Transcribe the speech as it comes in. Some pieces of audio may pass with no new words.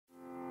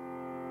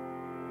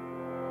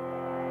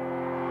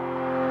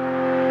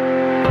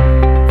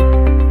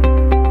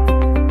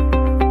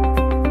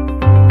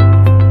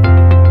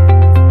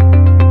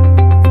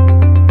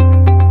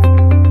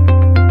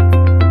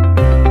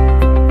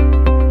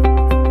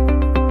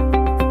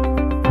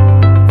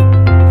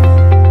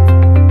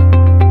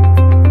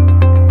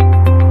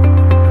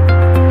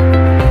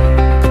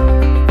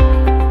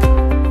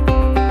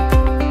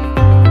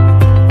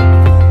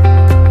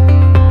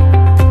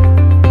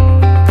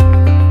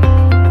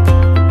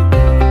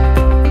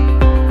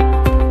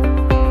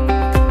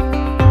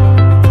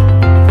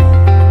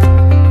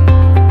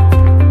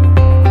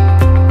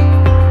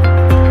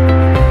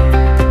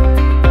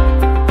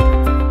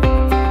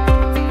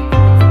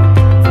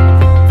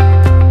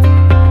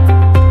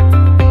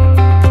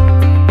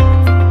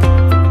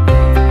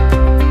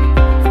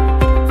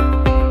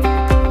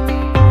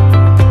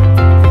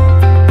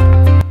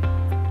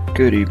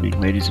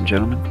ladies and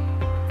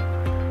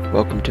gentlemen.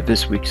 Welcome to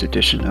this week's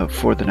edition of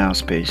For the Now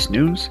Space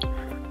News,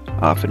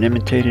 often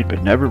imitated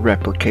but never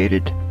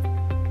replicated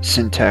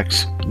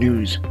syntax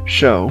news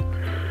show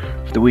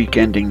for the week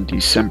ending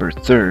December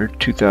 3rd,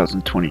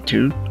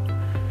 2022.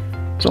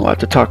 There's a lot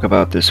to talk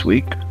about this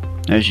week.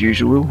 As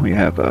usual, we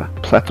have a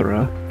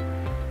plethora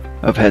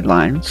of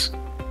headlines.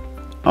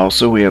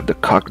 Also, we have the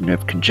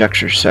cognitive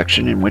conjecture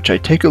section, in which I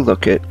take a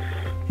look at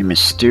a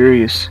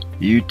mysterious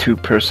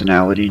YouTube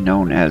personality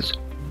known as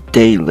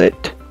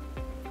DAVID.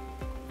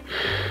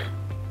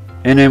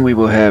 And then we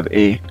will have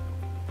a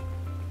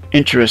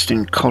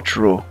interesting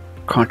cultural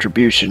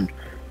contribution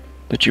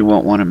that you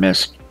won't want to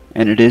miss,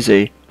 and it is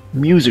a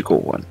musical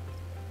one.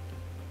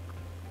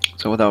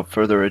 So without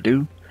further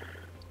ado,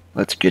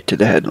 let's get to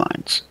the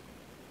headlines.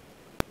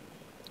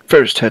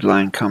 First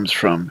headline comes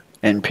from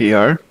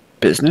NPR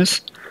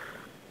Business,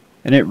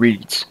 and it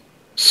reads,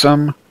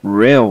 "Some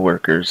rail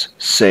workers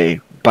say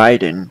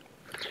Biden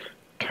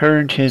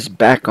turned his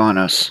back on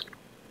us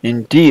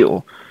in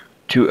deal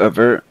to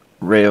avert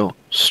rail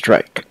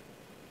strike."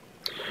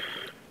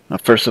 Now,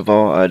 first of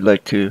all, I'd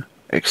like to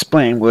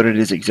explain what it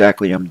is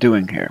exactly I'm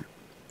doing here.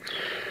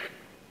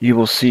 You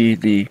will see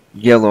the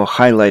yellow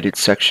highlighted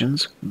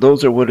sections.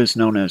 Those are what is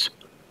known as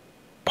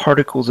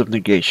particles of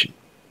negation,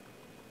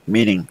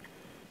 meaning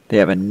they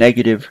have a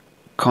negative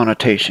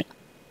connotation.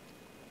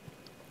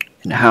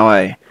 And how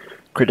I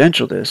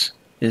credential this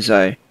is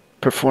I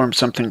perform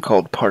something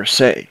called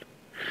PARSE,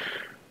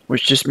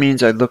 which just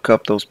means I look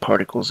up those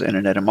particles in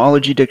an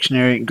etymology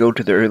dictionary and go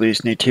to the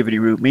earliest nativity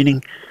root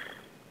meaning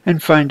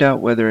and find out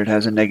whether it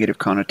has a negative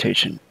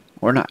connotation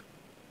or not.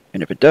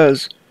 And if it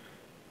does,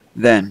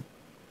 then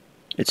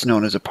it's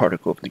known as a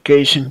particle of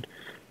negation,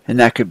 and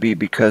that could be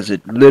because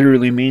it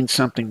literally means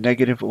something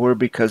negative or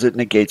because it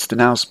negates the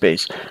now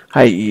space,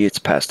 i.e. it's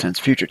past tense,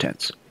 future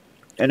tense.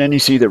 And then you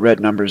see the red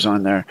numbers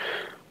on there.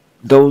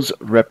 Those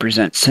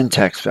represent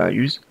syntax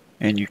values,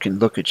 and you can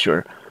look at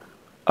your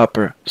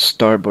upper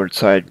starboard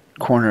side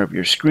corner of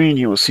your screen.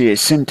 You will see a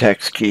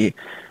syntax key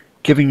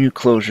giving you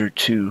closure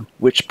to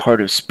which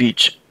part of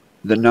speech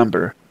the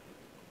number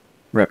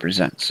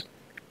represents.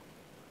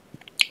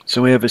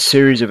 So we have a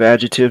series of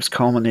adjectives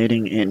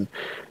culminating in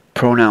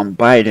pronoun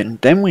Biden.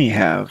 Then we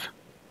have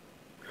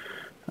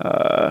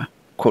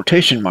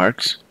quotation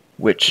marks,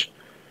 which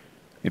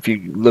if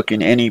you look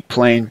in any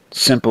plain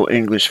simple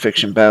English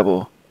fiction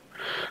babble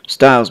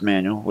styles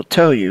manual will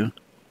tell you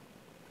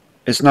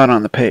it's not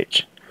on the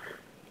page.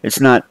 It's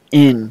not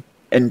in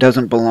and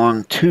doesn't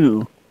belong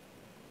to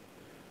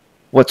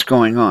what's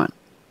going on.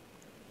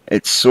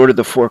 It's sort of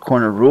the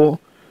four-corner rule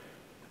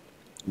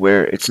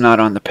where it's not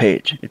on the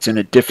page. It's in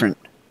a different,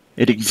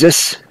 it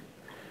exists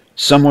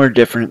somewhere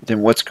different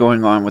than what's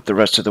going on with the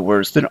rest of the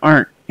words that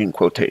aren't in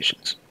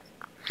quotations.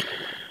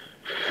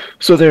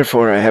 So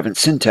therefore I haven't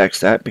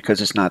syntaxed that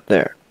because it's not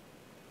there.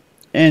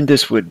 And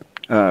this would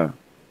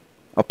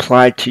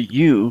apply to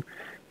you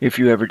if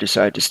you ever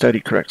decide to study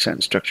correct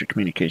sentence structure,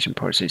 communication,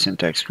 parse,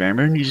 syntax,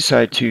 grammar, and you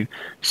decide to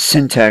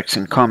syntax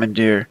and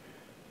commandeer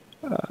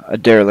a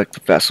derelict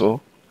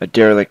vessel, a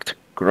derelict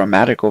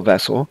grammatical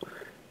vessel,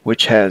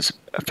 which has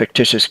a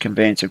fictitious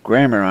conveyance of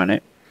grammar on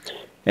it,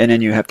 and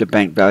then you have to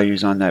bank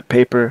values on that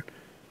paper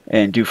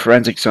and do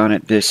forensics on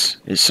it. This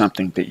is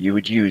something that you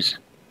would use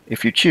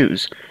if you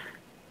choose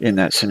in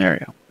that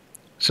scenario.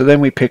 So then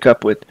we pick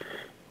up with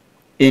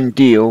in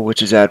deal,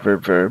 which is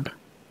adverb verb,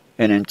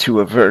 and then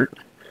to avert,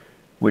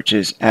 which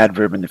is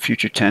adverb in the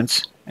future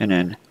tense, and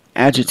then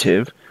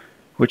adjective,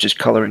 which is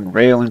coloring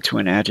rail into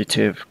an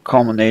adjective,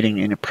 culminating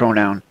in a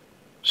pronoun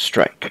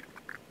strike.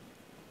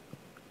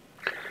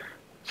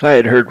 So I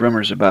had heard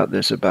rumors about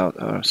this,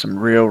 about some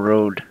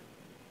railroad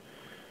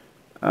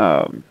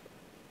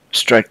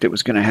strike that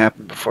was going to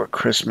happen before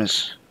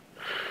Christmas,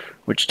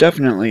 which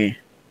definitely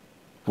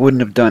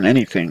wouldn't have done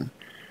anything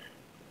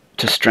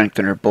to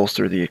strengthen or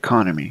bolster the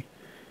economy.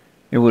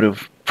 It would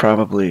have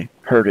probably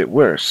hurt it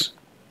worse.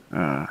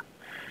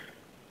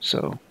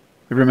 So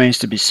it remains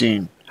to be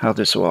seen how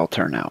this will all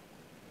turn out.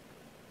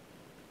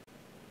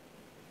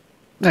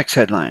 Next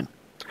headline.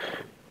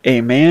 A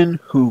man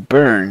who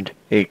burned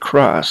a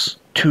cross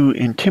to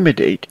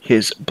intimidate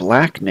his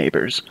black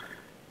neighbors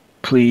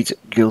pleads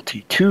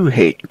guilty to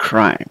hate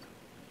crime.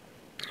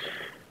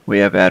 We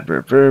have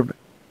adverb verb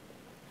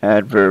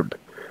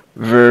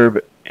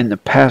in the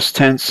past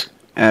tense,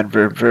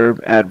 adverb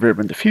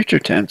in the future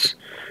tense,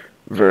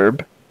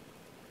 verb,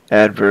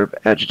 adverb,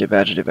 adjective,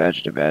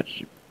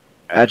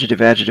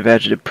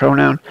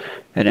 pronoun,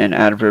 and then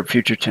adverb,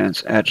 future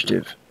tense,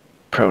 adjective,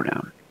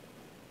 pronoun.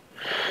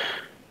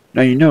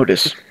 Now you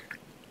notice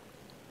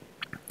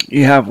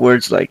you have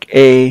words like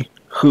a,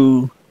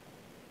 who,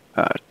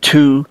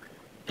 to,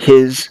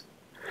 his.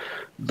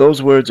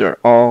 Those words are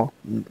all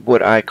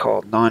what I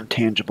call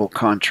non-tangible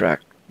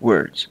contract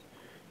words.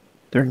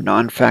 They're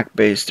non-fact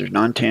based, they're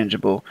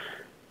non-tangible.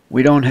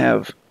 We don't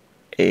have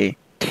a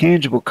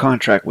tangible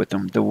contract with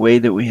them the way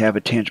that we have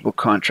a tangible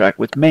contract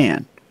with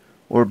man,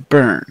 or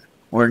burn,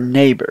 or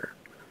neighbor,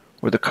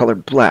 or the color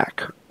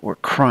black, or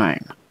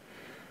crime.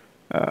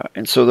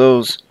 And so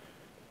those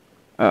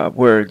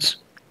words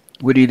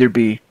would either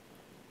be,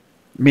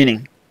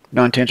 meaning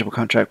non-tangible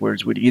contract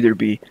words would either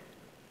be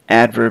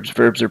adverbs,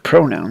 verbs, or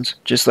pronouns,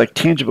 just like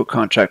tangible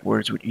contract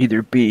words would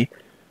either be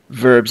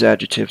verbs,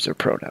 adjectives, or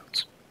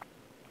pronouns.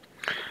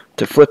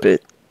 To flip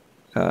it,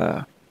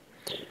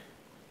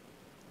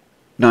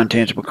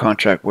 non-tangible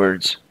contract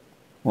words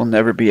will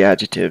never be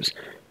adjectives,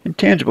 and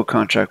tangible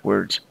contract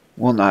words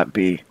will not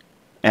be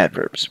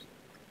adverbs.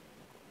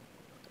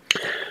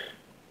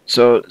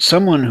 So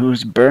someone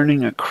who's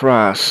burning a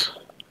cross,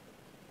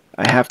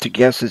 I have to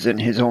guess, is in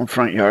his own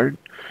front yard.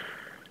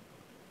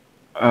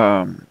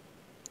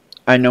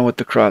 I know what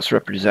the cross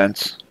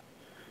represents,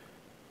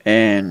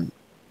 and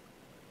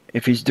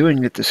if he's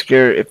doing it to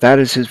scare, if that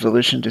is his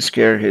volition to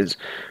scare his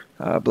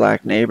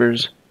black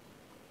neighbors,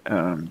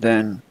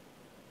 then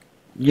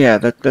yeah,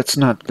 that's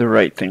not the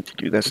right thing to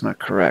do. That's not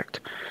correct.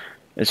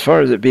 As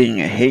far as it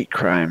being a hate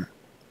crime,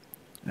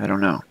 I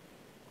don't know.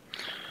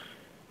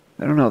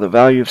 I don't know. The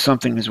value of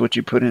something is what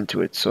you put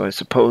into it. So I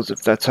suppose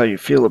if that's how you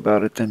feel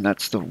about it, then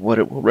that's what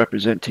it will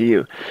represent to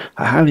you.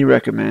 I highly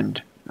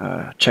recommend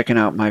checking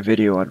out my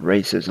video on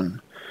racism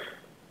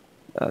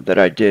that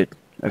I did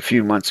a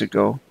few months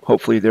ago.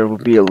 Hopefully there will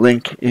be a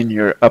link in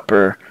your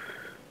upper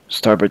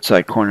starboard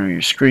side corner of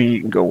your screen.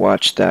 You can go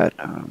watch that.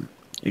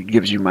 It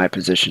gives you my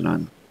position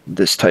on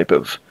this type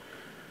of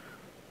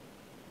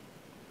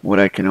what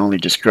I can only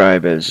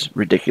describe as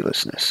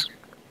ridiculousness.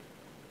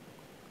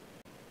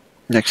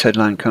 Next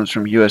headline comes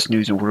from U.S.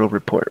 News and World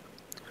Report.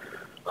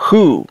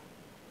 WHO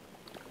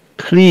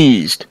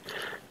pleased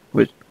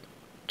with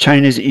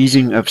China's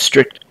easing of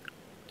strict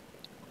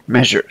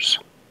measures.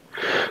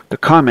 The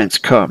comments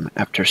come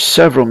after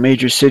several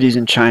major cities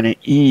in China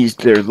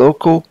eased their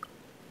local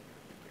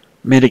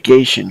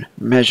mitigation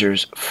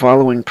measures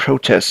following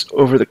protests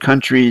over the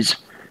country's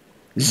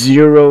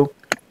zero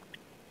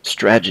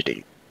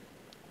strategy.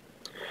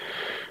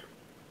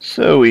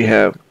 So we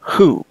have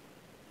WHO,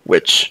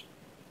 which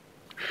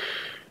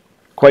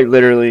quite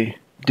literally,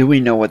 do we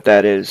know what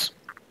that is?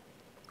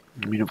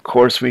 I mean, of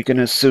course we can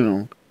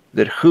assume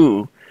that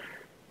WHO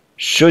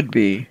should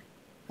be,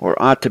 or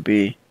ought to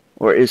be,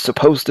 or is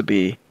supposed to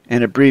be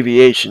an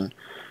abbreviation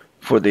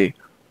for the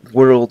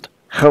World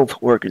Health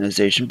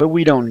Organization, but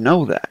we don't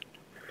know that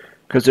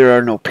because there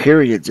are no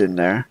periods in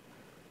there.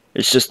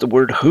 It's just the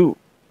word WHO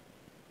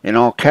in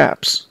all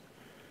caps.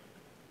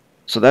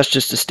 So that's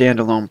just a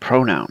standalone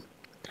pronoun.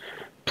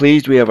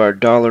 Pleased, we have our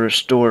dollar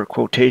store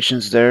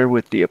quotations there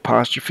with the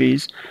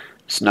apostrophes.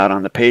 It's not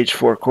on the page,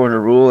 four-corner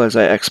rule, as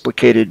I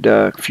explicated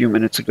a few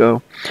minutes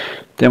ago.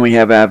 Then we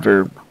have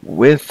adverb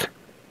with,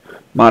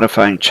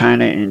 modifying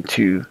China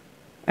into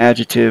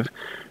adjective,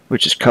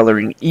 which is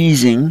coloring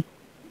easing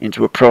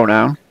into a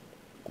pronoun,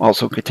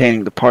 also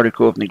containing the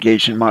particle of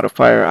negation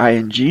modifier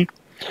ing.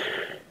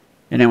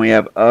 And then we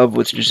have of,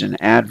 which is an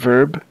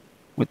adverb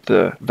with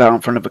the vowel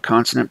in front of a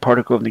consonant,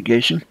 particle of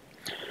negation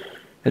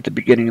at the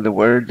beginning of the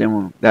word.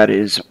 Then that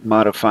is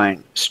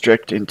modifying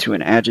strict into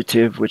an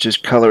adjective, which is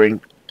coloring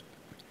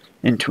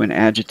into an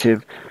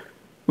adjective,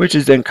 which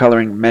is then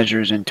coloring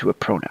measures into a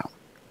pronoun.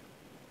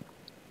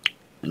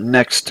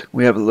 Next,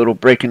 we have a little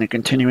break in the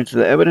continuance of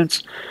the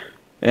evidence,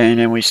 and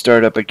then we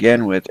start up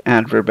again with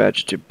adverb,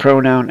 adjective,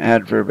 pronoun,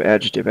 adverb,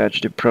 adjective,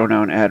 adjective,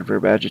 pronoun,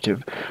 adverb,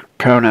 adjective,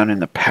 pronoun in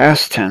the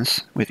past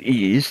tense with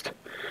eased,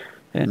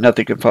 and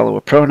nothing can follow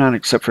a pronoun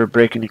except for a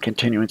break in the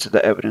continuance of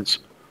the evidence,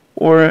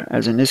 or,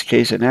 as in this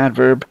case, an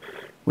adverb,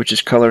 which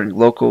is coloring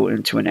local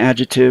into an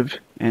adjective,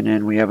 and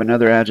then we have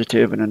another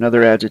adjective and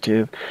another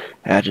adjective,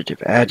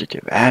 adjective,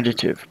 adjective,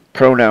 adjective,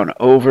 pronoun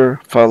over,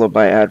 followed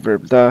by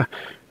adverb the,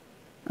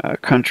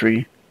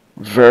 country,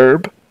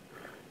 verb,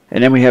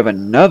 and then we have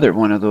another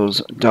one of those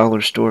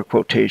dollar store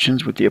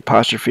quotations with the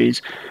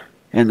apostrophes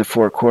and the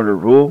four-corner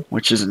rule,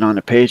 which isn't on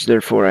the page,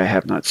 therefore I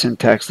have not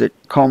syntaxed it,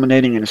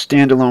 culminating in a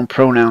standalone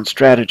pronoun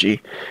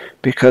strategy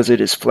because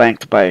it is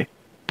flanked by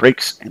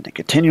breaks in the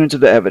continuance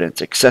of the evidence,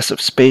 excessive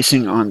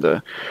spacing on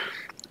the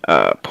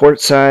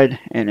port side,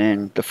 and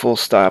then the full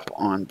stop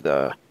on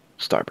the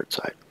starboard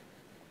side.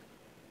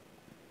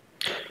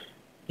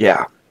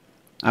 Yeah,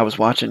 I was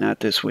watching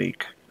that this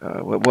week,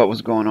 what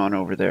was going on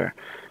over there,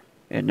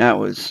 and that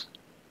was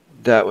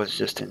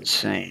just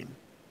insane,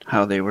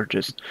 how they were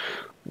just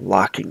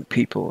locking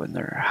people in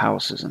their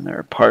houses and their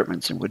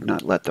apartments and would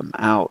not let them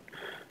out,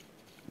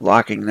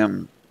 locking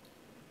them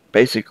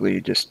basically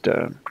just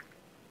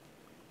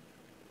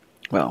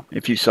well,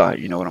 if you saw it,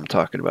 you know what I'm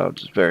talking about.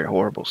 It's a very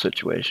horrible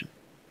situation.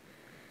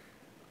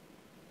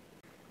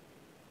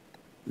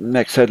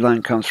 Next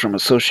headline comes from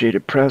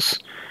Associated Press.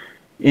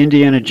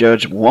 Indiana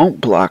judge won't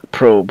block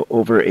probe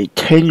over a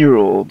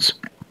 10-year-old's.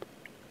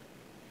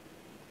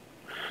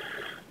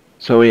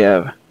 So we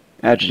have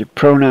adjective,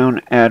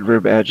 pronoun,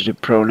 adverb, adjective,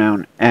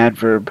 pronoun,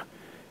 adverb,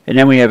 and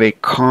then we have a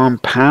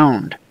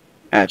compound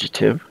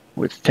adjective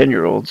with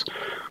 10-year-olds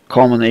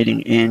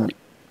culminating in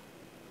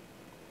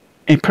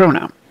a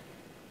pronoun.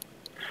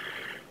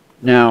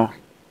 Now,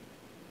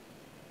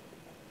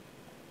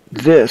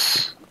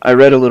 this, I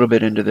read a little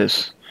bit into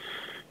this,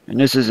 and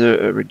this is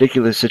a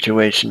ridiculous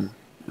situation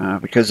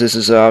because this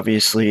is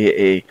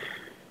obviously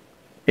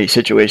a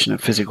situation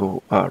of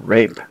physical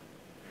rape.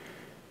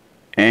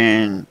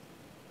 And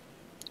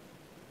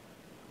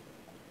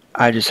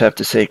I just have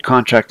to say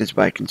contract is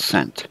by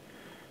consent.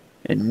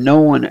 And no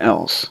one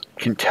else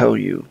can tell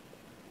you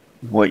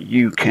what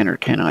you can or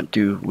cannot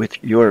do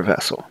with your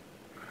vessel.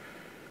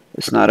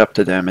 It's not up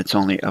to them, it's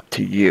only up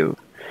to you.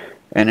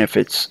 And if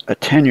it's a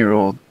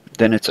 10-year-old,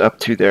 then it's up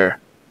to their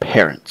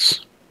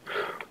parents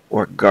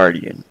or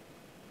guardian.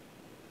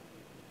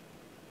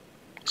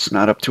 It's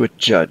not up to a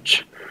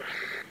judge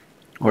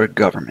or a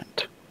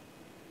government.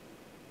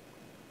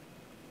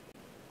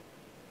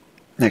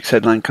 Next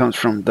headline comes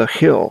from The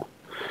Hill.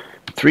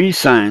 3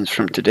 signs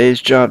from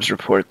today's jobs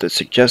report that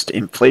suggest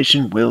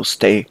inflation will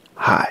stay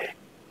high.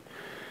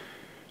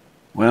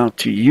 Well,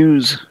 to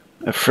use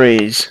a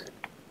phrase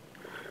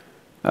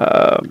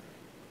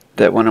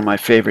that one of my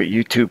favorite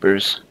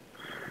YouTubers,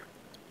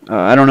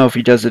 I don't know if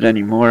he does it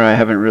anymore, I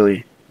haven't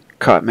really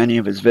caught many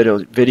of his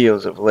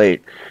videos of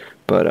late,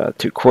 but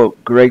to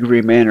quote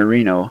Gregory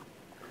Mannarino,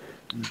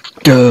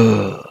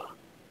 duh.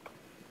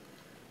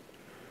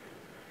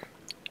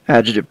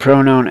 Adjective,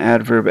 pronoun,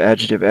 adverb,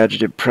 adjective,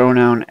 adjective,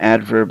 pronoun,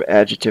 adverb,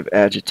 adjective,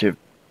 adjective,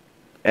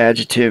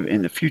 adjective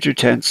in the future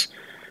tense,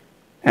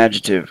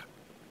 adjective,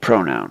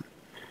 pronoun.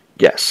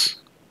 Yes,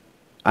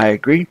 I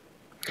agree.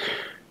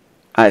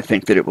 I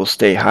think that it will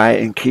stay high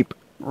and keep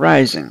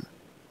rising.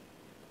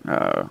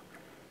 The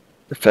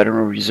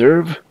Federal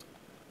Reserve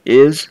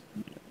is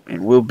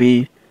and will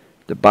be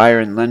the buyer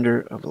and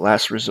lender of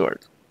last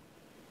resort.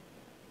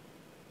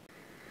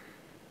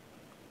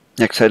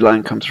 Next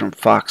headline comes from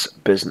Fox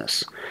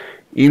Business.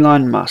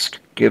 Elon Musk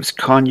gives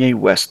Kanye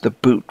West the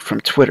boot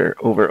from Twitter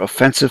over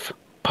offensive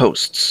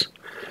posts.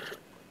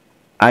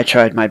 I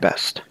tried my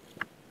best.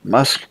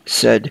 Musk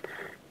said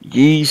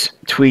Ye's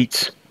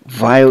tweets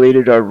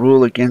violated our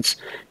rule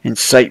against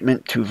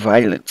incitement to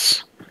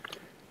violence,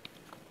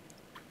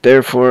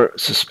 therefore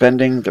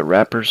suspending the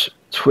rapper's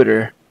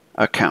Twitter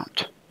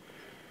account.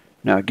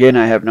 Now again,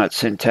 I have not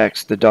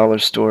syntaxed the dollar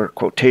store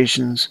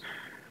quotations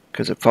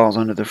because it falls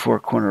under the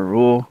four-corner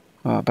rule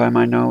by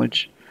my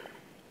knowledge.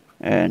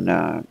 And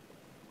I'll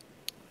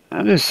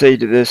just say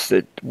to this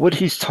that what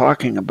he's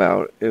talking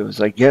about, it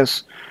was, I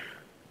guess,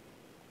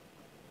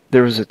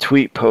 there was a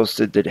tweet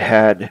posted that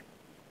had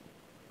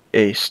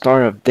a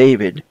Star of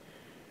David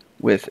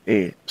with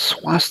a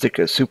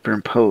swastika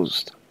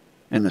superimposed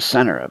in the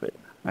center of it,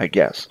 I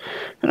guess.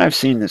 And I've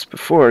seen this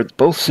before.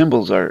 Both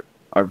symbols are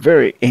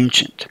very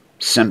ancient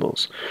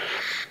symbols.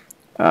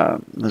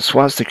 The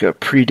swastika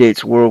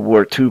predates World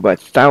War II by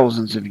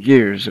thousands of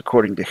years,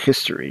 according to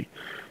history,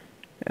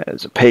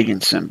 as a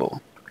pagan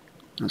symbol,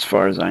 as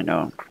far as I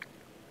know.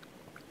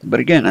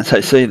 But again, as I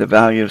say, the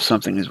value of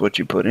something is what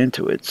you put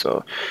into it.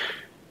 So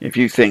if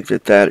you think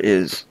that that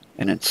is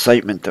an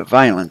incitement to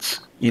violence,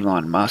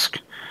 Elon Musk,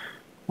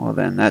 well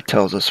then that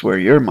tells us where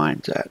your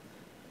mind's at.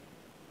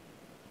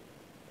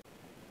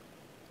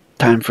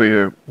 Time for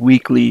your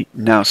weekly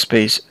Now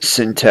Space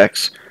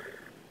syntax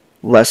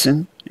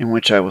lesson, in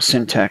which I will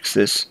syntax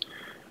this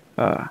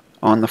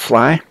on the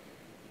fly.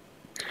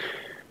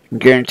 I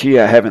guarantee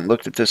you I haven't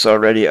looked at this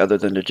already other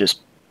than to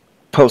just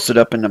post it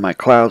up into my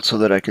cloud so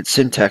that I could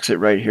syntax it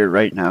right here,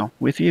 right now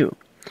with you.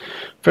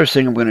 First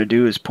thing I'm going to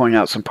do is point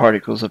out some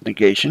particles of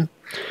negation.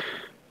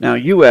 Now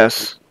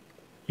US,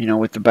 you know,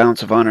 with the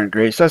balance of honor and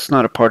grace, that's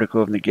not a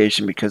particle of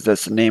negation because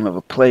that's the name of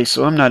a place,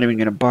 so I'm not even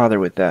going to bother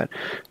with that.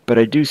 But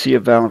I do see a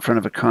vowel in front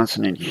of a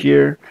consonant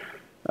here.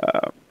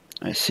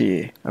 I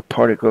see a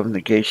particle of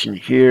negation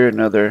here,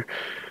 another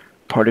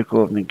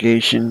particle of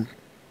negation.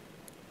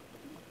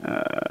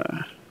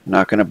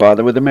 Not going to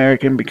bother with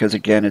American because,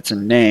 again, it's a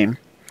name.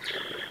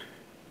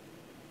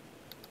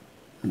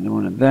 And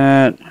one of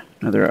that,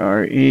 another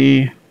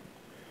RE.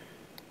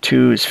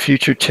 2 is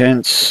future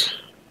tense.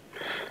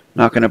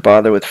 Not going to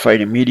bother with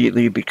fight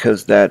immediately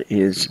because that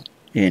is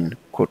in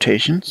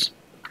quotations.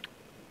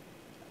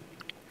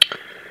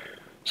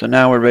 So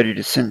now we're ready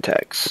to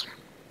syntax.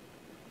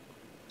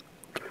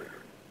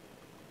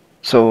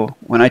 So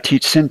when I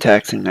teach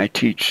syntaxing, I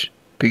teach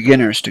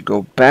beginners to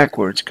go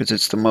backwards because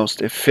it's the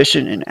most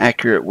efficient and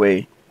accurate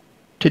way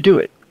to do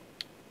it.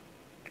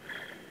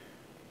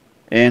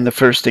 And the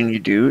first thing you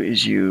do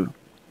is you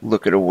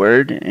look at a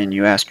word and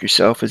you ask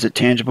yourself, is it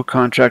tangible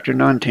contract or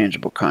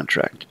non-tangible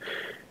contract?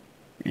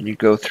 And you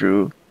go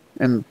through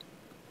and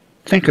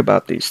think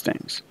about these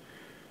things.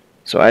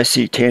 So I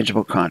see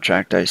tangible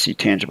contract, I see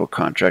tangible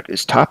contract.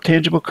 Is top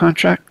tangible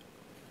contract?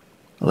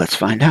 Let's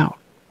find out.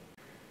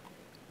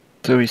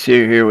 So we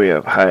see here we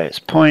have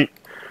highest point,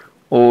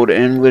 Old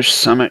English,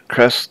 summit,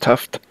 crest,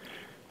 tuft.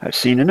 I've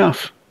seen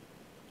enough.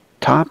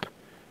 Top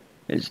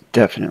is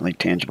definitely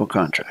tangible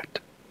contract.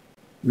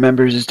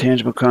 Members is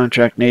tangible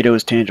contract, NATO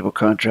is tangible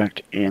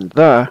contract, and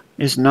the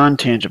is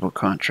non-tangible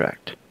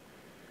contract.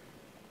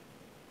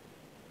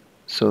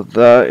 So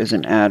the is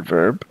an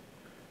adverb,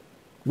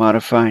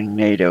 modifying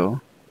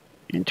NATO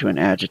into an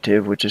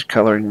adjective, which is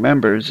coloring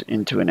members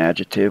into an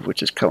adjective,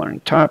 which is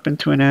coloring top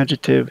into an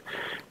adjective,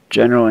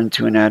 general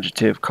into an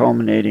adjective,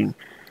 culminating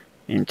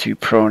into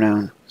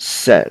pronoun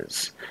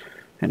says.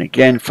 And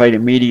again, fight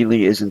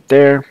immediately isn't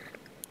there.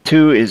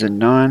 2 is a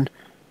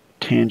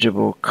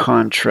non-tangible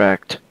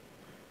contract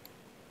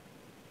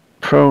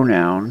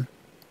pronoun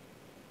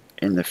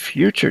in the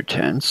future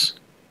tense.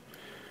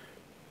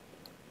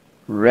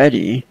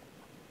 Ready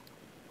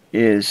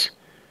is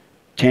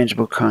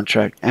tangible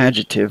contract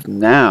adjective.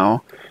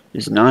 Now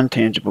is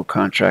non-tangible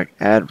contract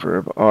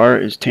adverb. Are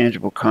is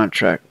tangible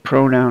contract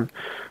pronoun.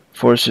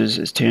 Forces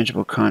is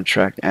tangible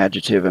contract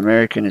adjective.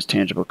 American is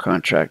tangible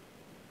contract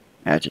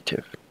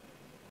adjective.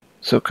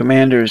 So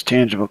commander is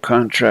tangible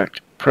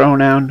contract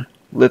pronoun.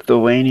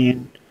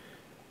 Lithuanian,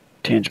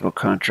 tangible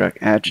contract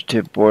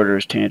adjective. Border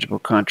is tangible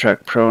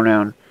contract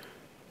pronoun.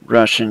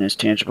 Russian is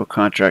tangible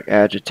contract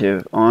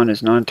adjective. On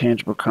is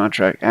non-tangible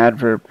contract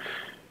adverb.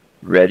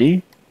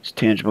 Ready is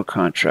tangible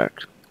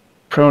contract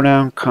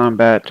pronoun.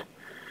 Combat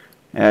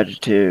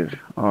adjective.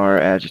 Are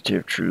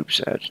adjective.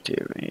 Troops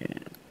adjective.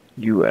 And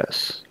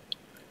U.S.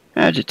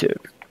 adjective.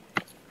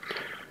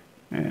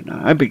 And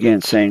I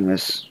began saying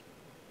this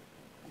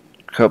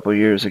a couple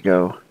years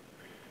ago,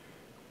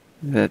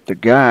 that the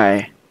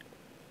guy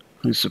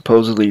who's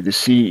supposedly the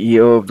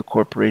CEO of the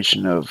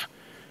corporation of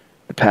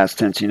the past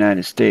tense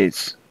United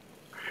States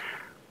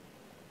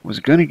was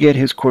going to get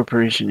his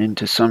corporation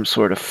into some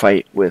sort of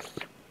fight with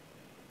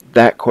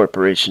that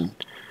corporation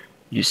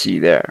you see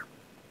there.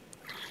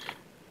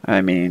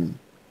 I mean,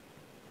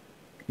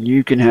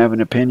 you can have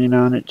an opinion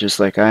on it just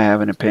like I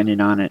have an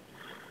opinion on it.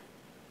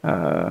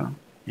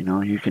 You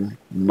know, you can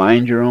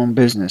mind your own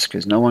business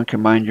because no one can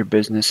mind your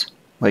business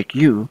like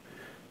you,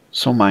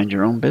 so mind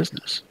your own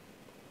business.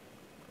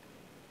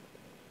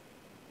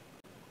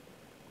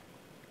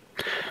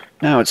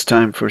 Now it's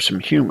time for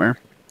some humor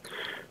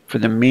for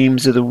the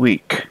memes of the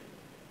week.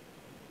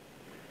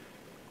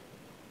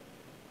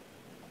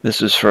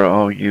 This is for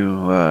all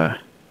you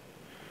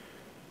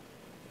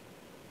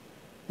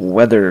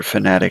weather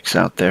fanatics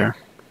out there.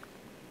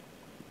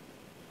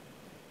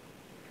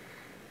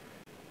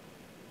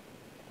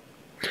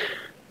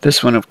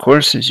 This one, of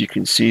course, as you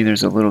can see,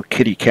 there's a little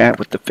kitty cat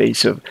with the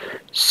face of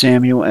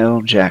Samuel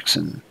L.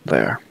 Jackson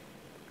there.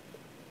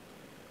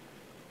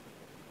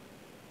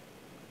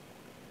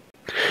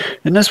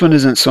 And this one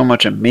isn't so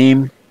much a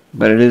meme,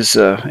 but it is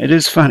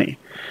funny.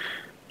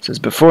 It says,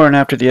 before and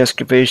after the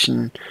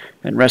excavation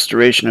and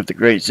restoration of the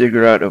great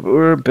ziggurat of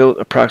Ur, built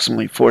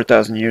approximately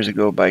 4,000 years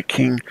ago by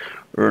King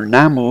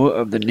Ur-Nammu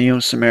of the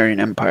Neo-Sumerian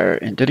Empire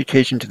in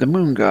dedication to the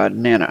moon god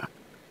Nana.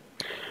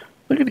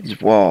 Look at these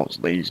walls,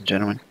 ladies and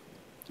gentlemen.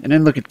 And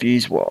then look at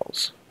these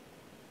walls.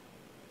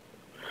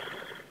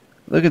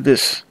 Look at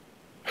this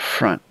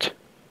front.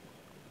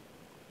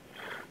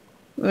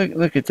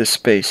 Look at the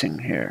spacing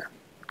here.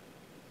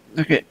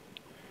 Look at...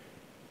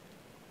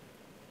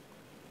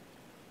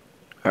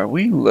 Are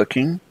we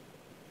looking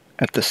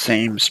at the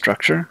same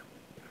structure?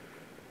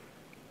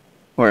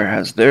 Or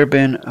has there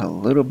been a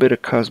little bit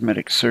of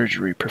cosmetic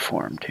surgery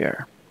performed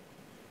here?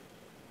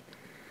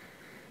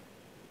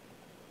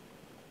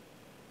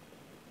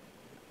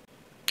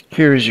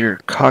 Here is your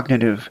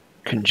cognitive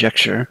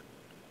conjecture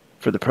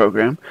for the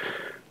program.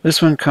 This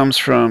one comes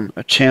from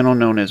a channel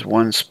known as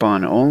One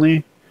Spawn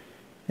Only,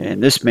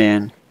 and this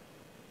man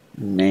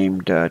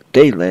named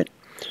Daylit.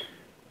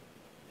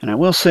 And I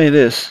will say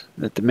this,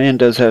 that the man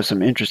does have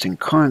some interesting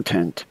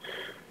content.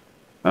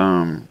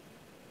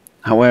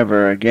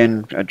 However,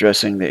 again,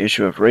 addressing the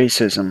issue of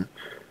racism,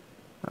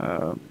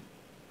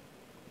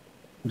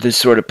 this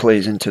sort of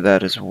plays into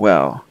that as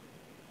well.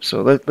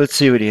 So let's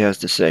see what he has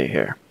to say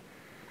here.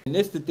 And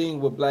this the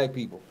thing with black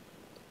people.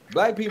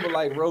 Black people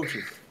like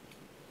roaches.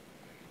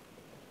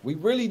 We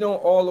really don't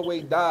all the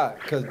way die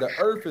because the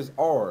earth is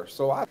ours.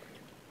 So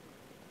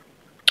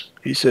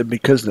He said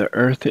because the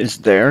earth is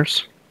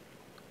theirs.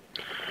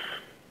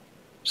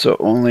 So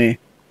only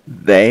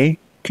they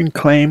can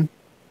claim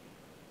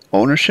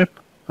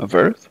ownership of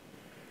earth?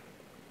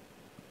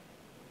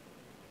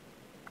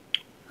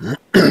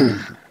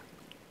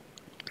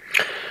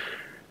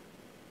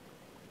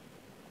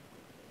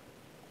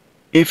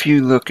 If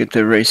you look at the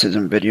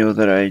racism video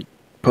that I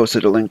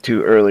posted a link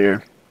to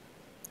earlier,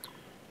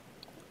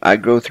 I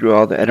go through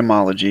all the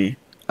etymology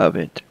of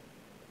it.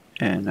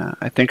 And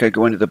I think I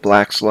go into the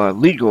Black's Law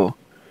legal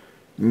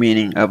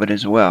meaning of it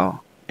as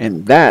well.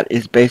 And that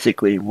is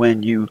basically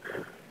when you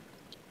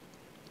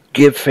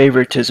give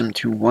favoritism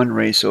to one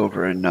race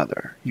over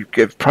another. You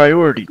give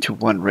priority to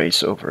one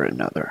race over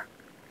another.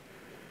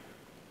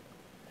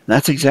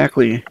 That's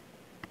exactly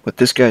what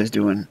this guy's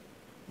doing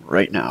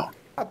right now.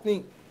 I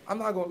think, I'm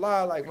not gonna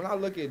lie, like when I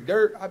look at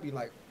dirt, I be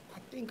like, I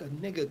think a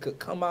nigga could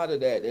come out of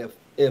that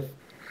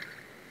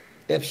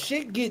if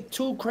shit get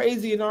too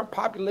crazy and our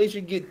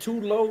population get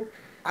too low.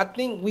 I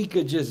think we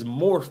could just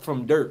morph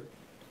from dirt.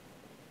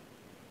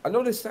 I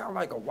know this sounds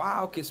like a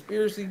wild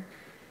conspiracy,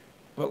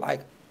 but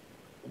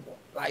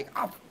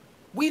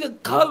we the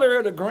color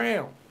of the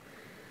ground.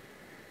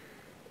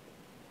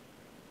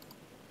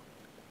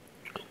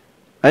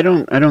 I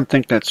don't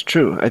think that's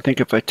true. I think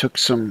if I took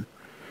some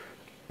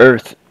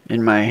earth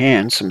in my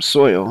hand, some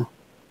soil,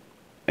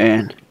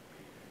 and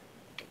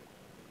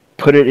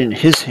put it in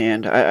his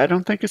hand, I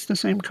don't think it's the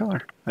same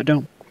color. I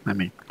don't. I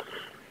mean,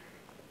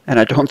 and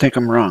I don't think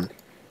I'm wrong.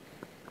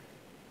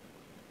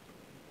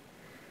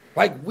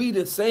 Like, we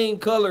the same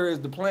color as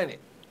the planet.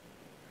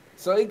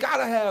 So it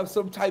gotta have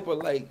some type of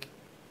like.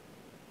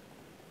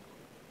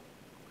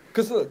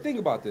 Cause look, think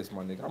about this,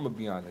 my nigga. I'm gonna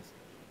be honest.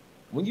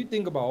 When you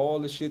think about all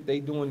the shit they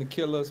doing to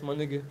kill us, my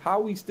nigga, how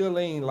we still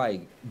ain't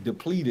like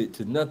depleted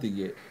to nothing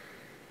yet?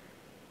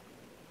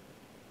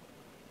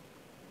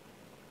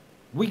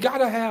 We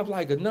gotta have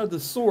like another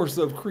source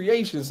of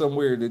creation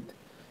somewhere. That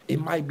it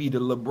might be the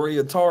La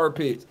Brea tar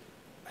pits.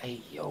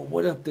 Hey, yo,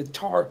 what if the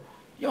tar?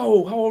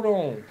 Yo, hold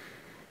on.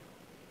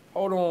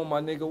 Hold on,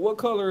 my nigga. What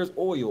color is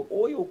oil?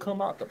 Oil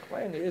come out the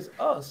planet. It's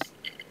us.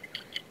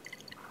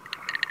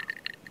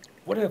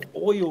 What if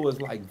oil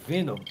is like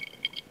venom?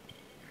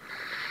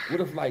 What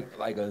if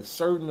like a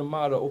certain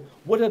amount of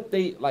what if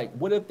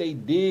they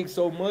dig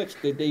so much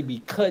that they be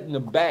cutting the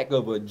back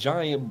of a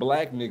giant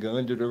black nigga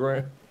under the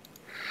ground?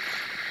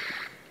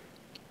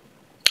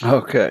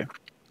 Okay.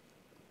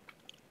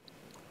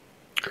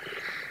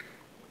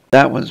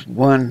 That was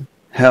one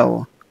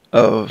hell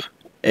of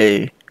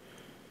a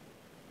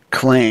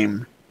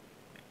claim,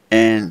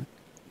 and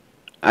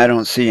I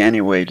don't see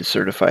any way to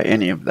certify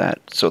any of that.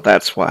 So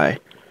that's why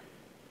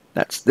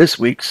that's this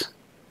week's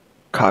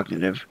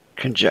cognitive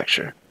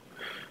conjecture.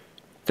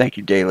 Thank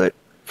you, Dalit,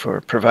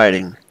 for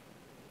providing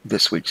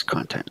this week's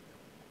content.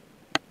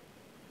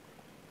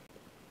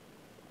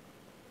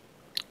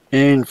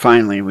 And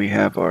finally, we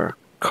have our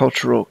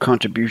cultural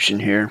contribution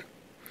here.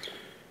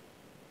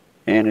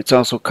 And it's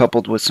also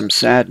coupled with some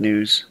sad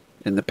news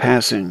in the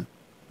passing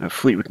of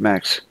Fleetwood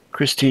Mac's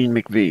Christine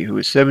McVie, who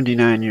is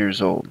 79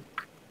 years old.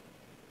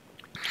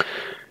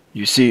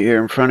 You see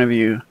here in front of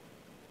you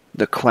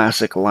the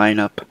classic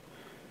lineup,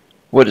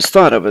 what is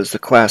thought of as the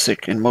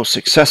classic and most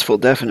successful,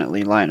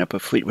 definitely, lineup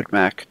of Fleetwood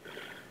Mac.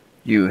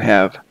 You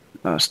have,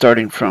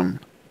 starting from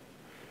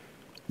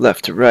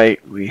left to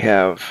right, we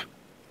have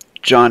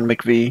John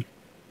McVie,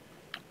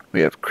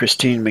 we have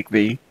Christine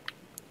McVie,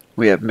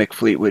 we have Mick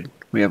Fleetwood,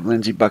 we have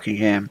Lindsey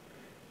Buckingham,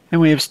 and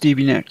we have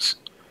Stevie Nicks.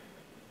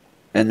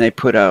 And they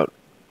put out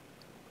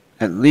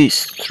at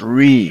least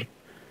 3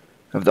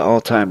 of the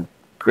all-time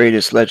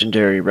greatest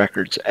legendary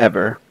records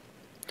ever.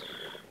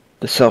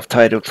 The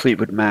self-titled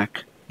Fleetwood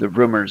Mac, The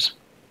Rumors,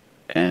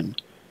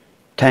 and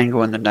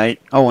Tango in the Night.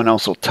 Oh, and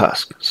also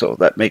Tusk. So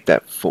that make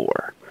that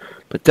 4.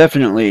 But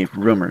definitely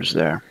Rumors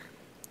there.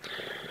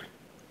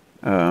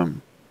 A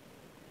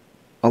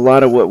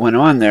lot of what went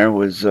on there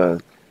was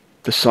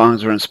the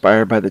songs were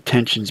inspired by the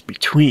tensions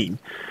between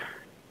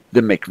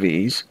the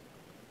McVies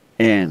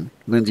and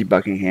Lindsey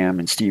Buckingham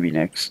and Stevie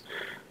Nicks,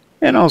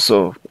 and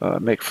also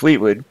Mick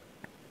Fleetwood,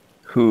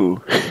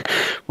 who,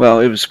 well,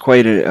 it was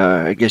quite a,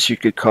 I guess you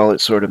could call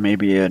it sort of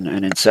maybe an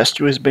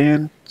incestuous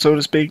band, so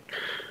to speak,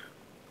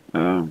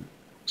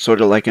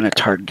 sort of like in a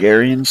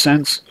Targaryen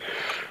sense.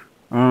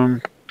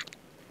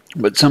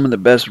 But some of the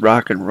best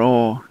rock and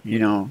roll, you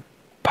know,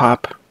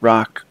 pop,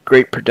 rock,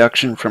 great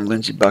production from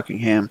Lindsey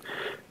Buckingham,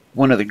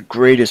 one of the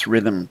greatest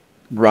rhythm,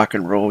 rock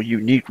and roll,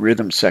 unique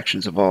rhythm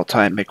sections of all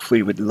time. Mick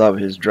Fleetwood, love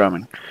his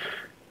drumming.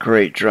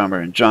 Great drummer.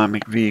 And John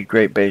McVie,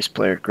 great bass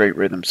player, great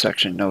rhythm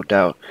section, no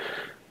doubt.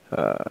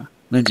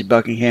 Lindsey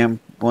Buckingham,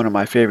 one of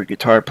my favorite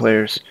guitar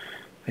players.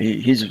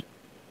 He's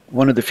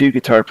one of the few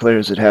guitar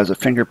players that has a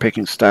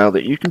finger-picking style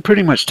that you can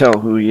pretty much tell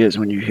who he is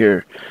when you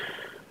hear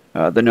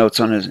the notes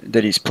on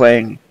that he's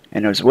playing.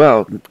 And as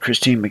well,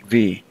 Christine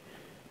McVie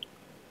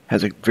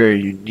has a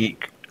very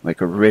unique, like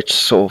a rich,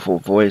 soulful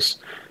voice.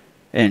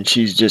 And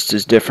she's just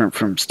as different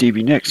from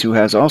Stevie Nicks, who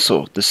has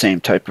also the same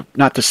type of,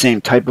 not the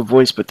same type of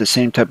voice, but the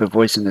same type of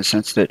voice in the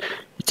sense that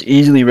it's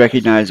easily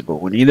recognizable.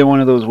 When either one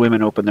of those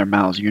women open their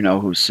mouths, you know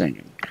who's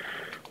singing.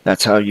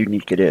 That's how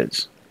unique it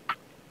is.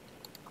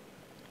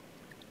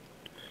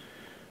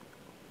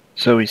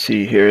 So we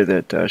see here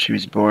that she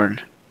was born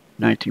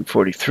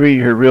 1943.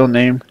 Her real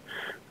name,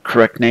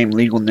 correct name,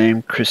 legal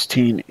name,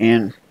 Christine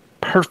Ann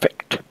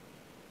Perfect.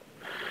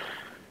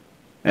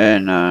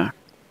 And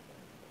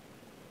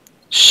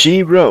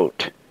she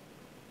wrote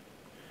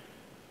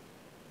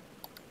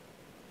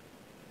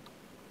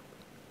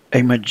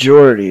a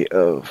majority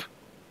of,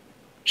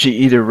 she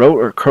either wrote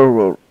or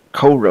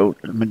co-wrote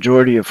a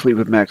majority of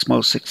Fleetwood Mac's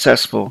most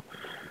successful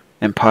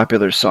and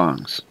popular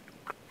songs.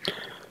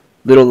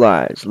 Little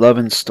Lies, Love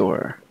in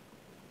Store,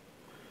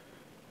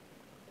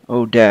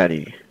 Oh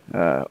Daddy,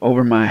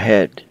 Over My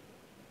Head,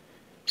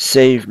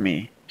 Save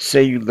Me,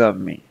 Say You Love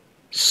Me,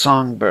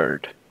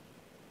 Songbird,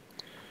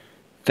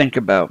 Think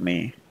About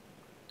Me,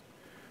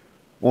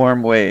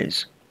 Warm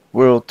Ways,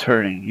 World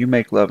Turning, You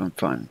Make Lovin'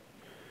 Fun.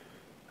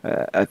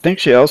 I think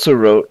she also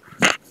wrote,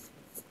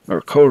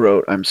 or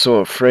co-wrote, I'm So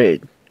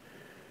Afraid.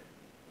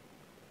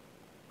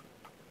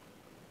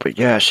 But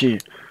yeah,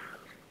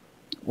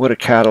 what a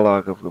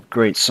catalog of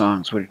great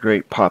songs. What a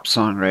great pop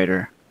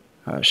songwriter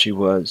she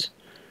was.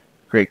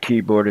 Great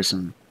keyboardist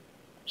and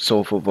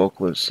soulful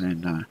vocalist.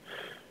 And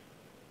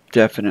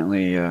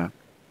definitely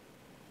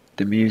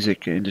the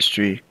music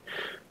industry.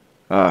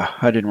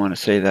 I didn't want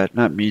to say that.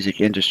 Not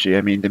music industry.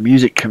 I mean the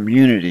music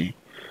community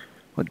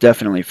will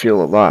definitely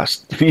feel a loss.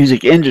 The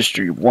music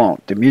industry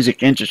won't. The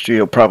music industry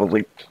will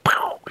probably,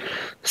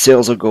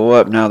 sales will go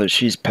up now that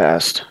she's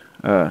passed.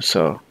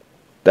 So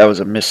that was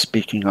a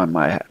misspeaking on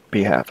my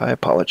behalf. I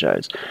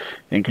apologize.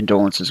 And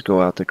condolences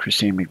go out to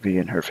Christine McVie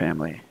and her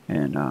family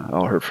and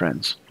all her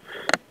friends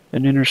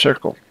and inner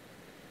circle.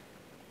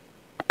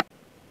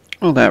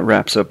 Well, that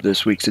wraps up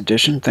this week's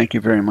edition. Thank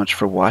you very much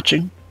for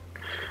watching.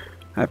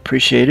 I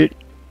appreciate it.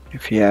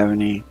 If you have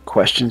any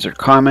questions or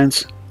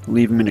comments,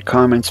 leave them in the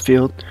comments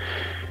field.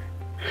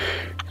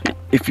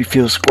 If you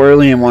feel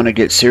squirrely and want to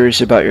get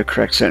serious about your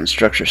correct sentence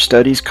structure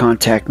studies,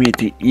 contact me at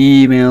the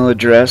email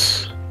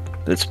address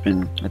that's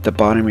been at the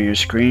bottom of your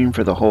screen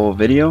for the whole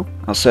video.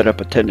 I'll set up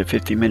a 10 to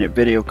 15 minute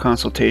video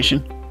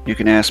consultation. You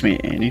can ask me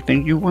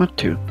anything you want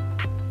to.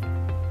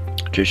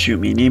 Just shoot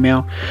me an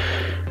email.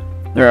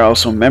 There are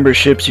also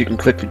memberships. You can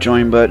click the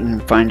join button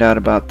and find out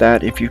about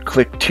that. If you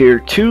click tier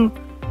 2,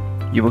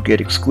 you will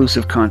get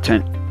exclusive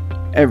content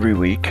every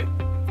week,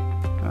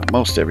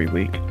 most every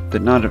week,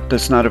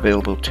 that's not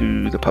available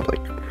to the public.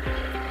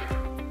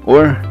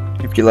 Or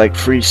if you like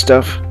free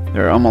stuff,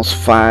 there are almost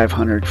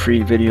 500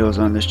 free videos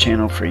on this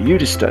channel for you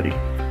to study.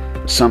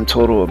 The sum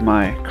total of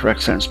my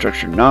correct sentence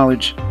structure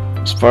knowledge,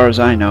 as far as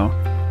I know,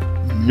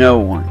 no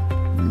one,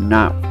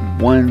 not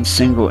one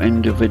single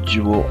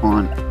individual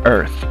on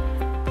earth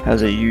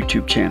has a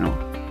YouTube channel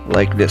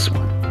like this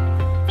one.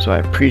 So I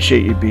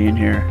appreciate you being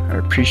here. I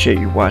appreciate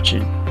you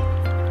watching,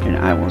 and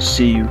I will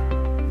see you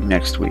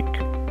next week.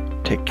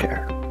 Take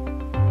care.